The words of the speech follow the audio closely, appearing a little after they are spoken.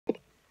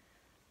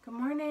Good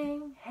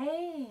morning.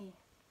 Hey,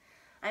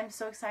 I'm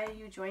so excited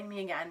you joined me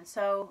again.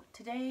 So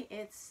today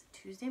it's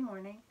Tuesday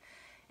morning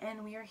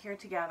and we are here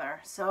together.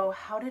 So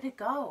how did it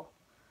go?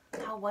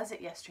 How was it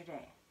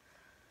yesterday?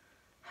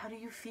 How do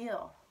you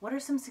feel? What are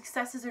some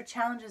successes or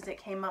challenges that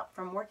came up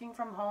from working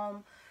from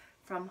home,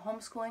 from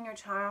homeschooling your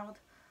child?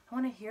 I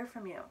want to hear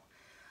from you.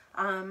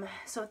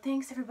 So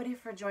thanks everybody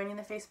for joining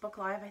the Facebook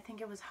Live. I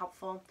think it was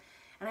helpful.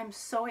 And I'm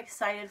so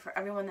excited for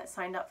everyone that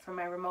signed up for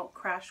my remote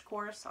crash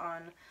course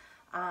on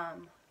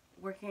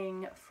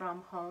working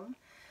from home.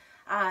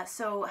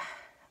 So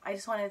I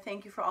just want to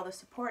thank you for all the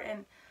support,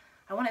 and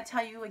I want to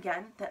tell you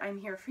again that I'm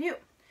here for you.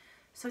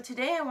 So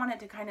today I wanted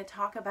to kind of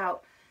talk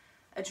about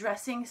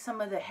addressing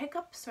some of the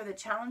hiccups or the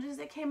challenges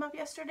that came up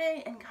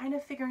yesterday and kind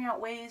of figuring out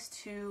ways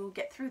to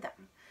get through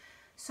them.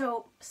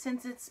 So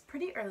since it's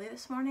pretty early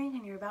this morning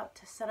and you're about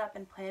to set up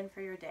and plan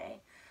for your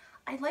day,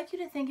 I'd like you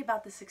to think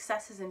about the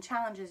successes and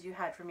challenges you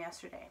had from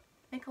yesterday.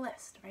 Make a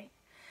list, right?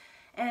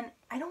 And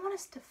I don't want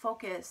us to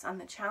focus on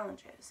the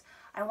challenges.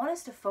 I want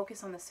us to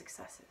focus on the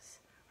successes,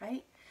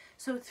 right?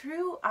 So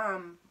through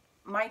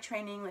my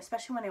training,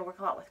 especially when I work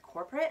a lot with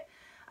corporate,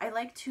 I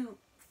like to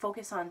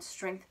focus on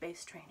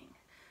strength-based training.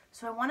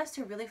 So I want us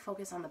to really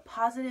focus on the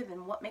positive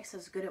and what makes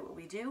us good at what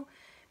we do,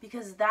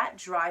 because that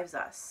drives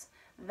us.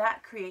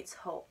 That creates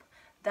hope.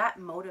 That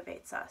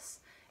motivates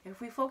us.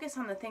 If we focus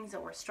on the things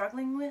that we're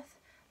struggling with,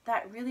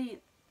 that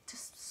really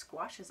just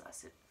squashes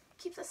us. It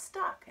keeps us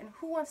stuck. And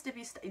who wants to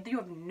be stuck? You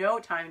have no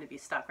time to be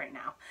stuck right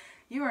now.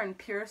 You are in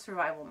pure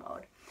survival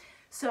mode.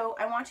 So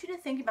I want you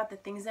to think about the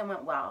things that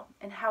went well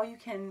and how you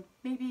can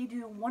maybe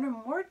do one or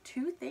more,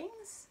 2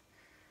 things,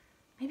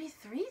 maybe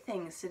 3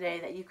 things today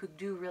that you could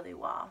do really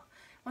well.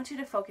 I want you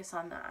to focus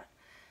on that.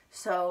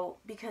 So,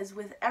 because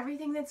with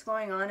everything that's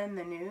going on in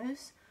the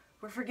news,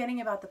 we're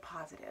forgetting about the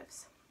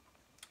positives.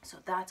 So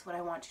that's what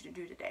I want you to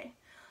do today.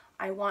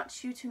 I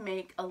want you to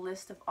make a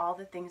list of all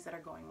the things that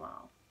are going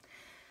well.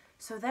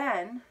 So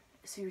then,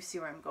 so you see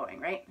where I'm going,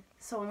 right?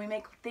 So when we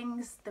make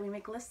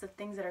lists of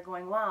things that are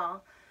going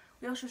well,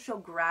 we also show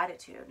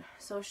gratitude.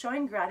 So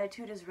showing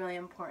gratitude is really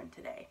important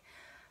today.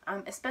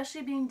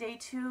 Especially being day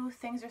 2,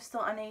 things are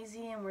still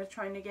uneasy and we're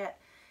trying to get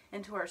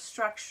into our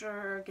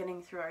structure,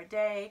 getting through our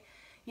day.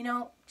 You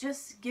know,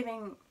 just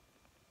giving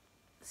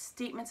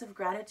statements of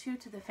gratitude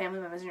to the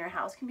family members in your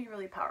house can be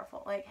really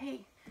powerful. Like,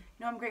 hey, you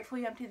know, I'm grateful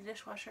you emptied the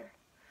dishwasher.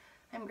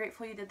 I'm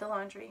grateful you did the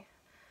laundry.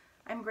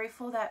 I'm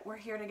grateful that we're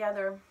here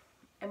together.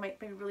 It might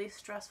be really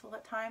stressful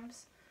at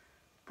times,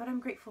 but I'm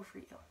grateful for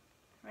you,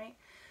 right?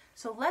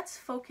 So let's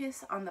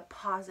focus on the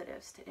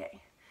positives today,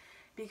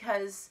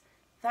 because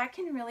that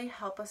can really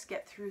help us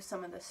get through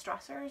some of the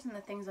stressors and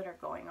the things that are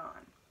going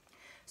on.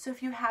 So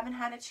if you haven't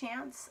had a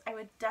chance, I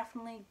would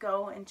definitely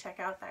go and check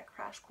out that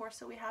crash course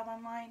that we have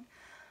online.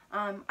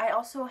 I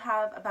also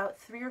have about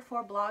 3 or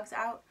 4 blogs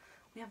out.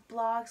 We have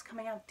blogs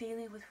coming out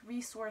daily with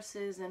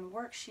resources and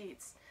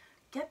worksheets.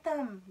 Get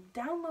them,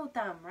 download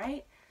them,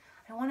 right?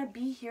 I want to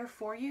be here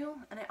for you,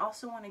 and I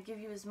also want to give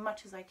you as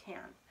much as I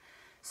can.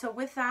 So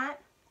with that,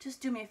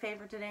 just do me a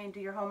favor today and do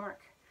your homework.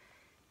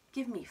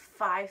 Give me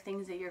 5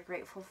 things that you're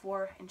grateful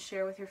for and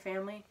share with your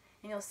family,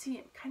 and you'll see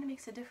it kind of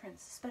makes a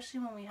difference,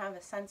 especially when we have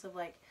a sense of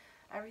like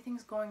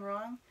everything's going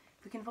wrong.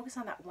 If we can focus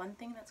on that one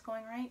thing that's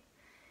going right,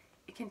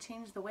 it can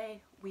change the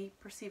way we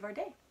perceive our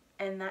day,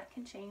 and that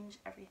can change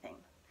everything,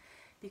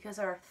 because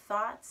our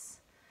thoughts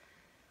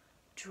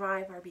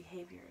drive our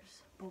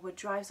behaviors, but what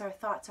drives our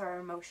thoughts are our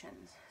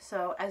emotions.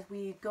 So as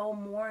we go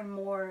more and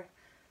more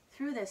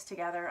through this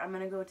together, I'm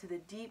going to go to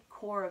the deep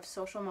core of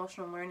social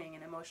emotional learning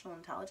and emotional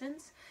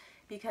intelligence,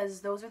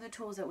 because those are the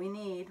tools that we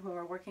need when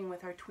we're working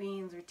with our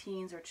tweens or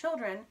teens or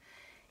children,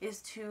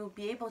 is to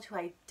be able to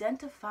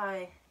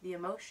identify the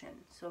emotion,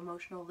 so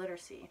emotional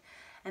literacy,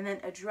 and then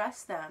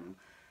address them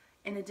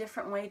in a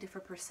different way,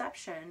 different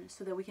perception,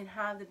 so that we can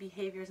have the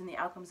behaviors and the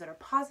outcomes that are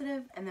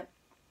positive and that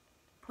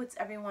puts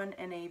everyone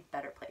in a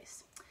better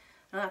place.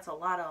 Now that's a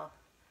lot of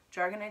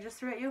jargon I just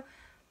threw at you,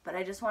 but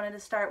I just wanted to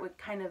start with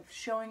kind of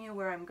showing you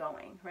where I'm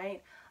going,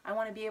 right? I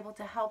want to be able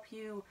to help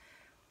you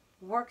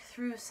work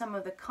through some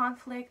of the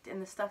conflict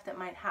and the stuff that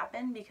might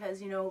happen,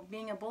 because, you know,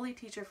 being a bully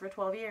teacher for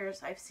 12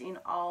 years, I've seen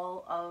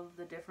all of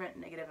the different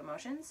negative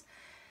emotions.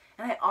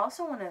 And I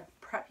also want to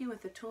prep you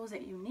with the tools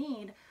that you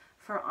need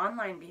for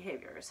online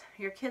behaviors.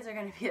 Your kids are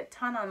going to be a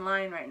ton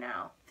online right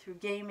now through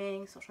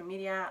gaming, social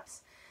media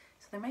apps.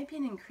 So there might be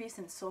an increase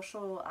in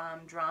social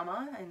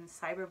drama and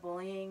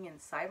cyberbullying and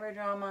cyber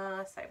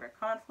drama, cyber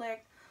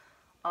conflict,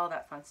 all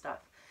that fun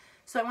stuff.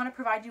 So I want to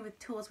provide you with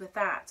tools with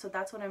that. So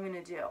that's what I'm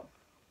going to do.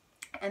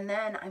 And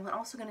then I'm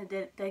also going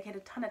to dedicate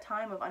a ton of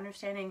time of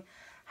understanding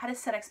how to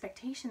set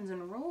expectations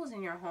and rules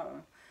in your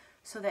home,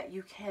 so that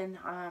you can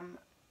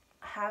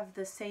have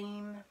the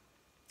same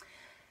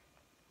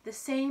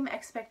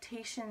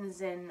expectations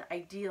and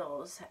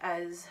ideals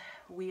as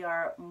we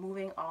are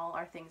moving all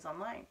our things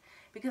online.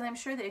 Because I'm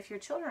sure that if your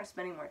children are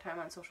spending more time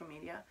on social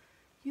media,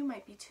 you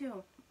might be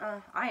too.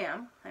 I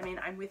am. I mean,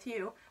 I'm with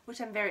you,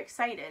 which I'm very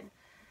excited,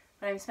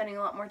 but I'm spending a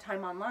lot more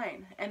time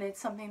online. And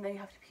it's something that you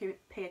have to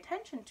pay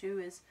attention to,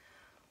 is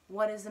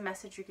what is the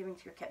message you're giving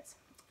to your kids?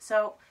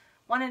 So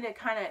wanted to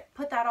kind of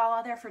put that all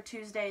out there for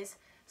Tuesdays.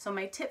 So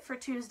my tip for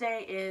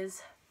Tuesday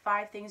is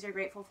 5 things you're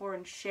grateful for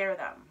and share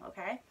them,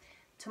 okay?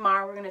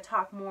 Tomorrow we're going to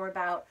talk more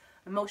about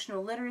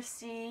emotional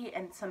literacy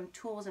and some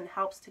tools and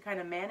helps to kind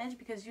of manage,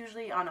 because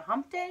usually on a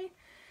hump day,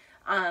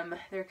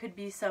 there could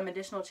be some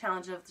additional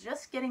challenge of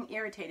just getting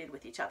irritated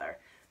with each other.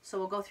 So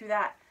we'll go through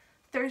that.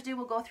 Thursday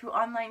we'll go through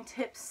online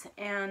tips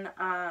and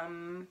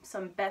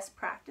some best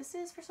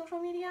practices for social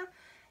media.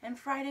 And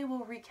Friday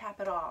we'll recap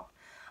it all.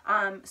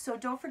 So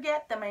don't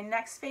forget that my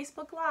next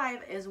Facebook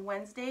Live is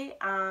Wednesday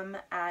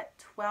at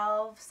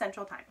 12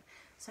 Central Time.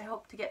 So I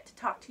hope to get to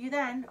talk to you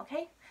then,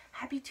 okay?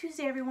 Happy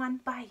Tuesday, everyone.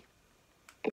 Bye.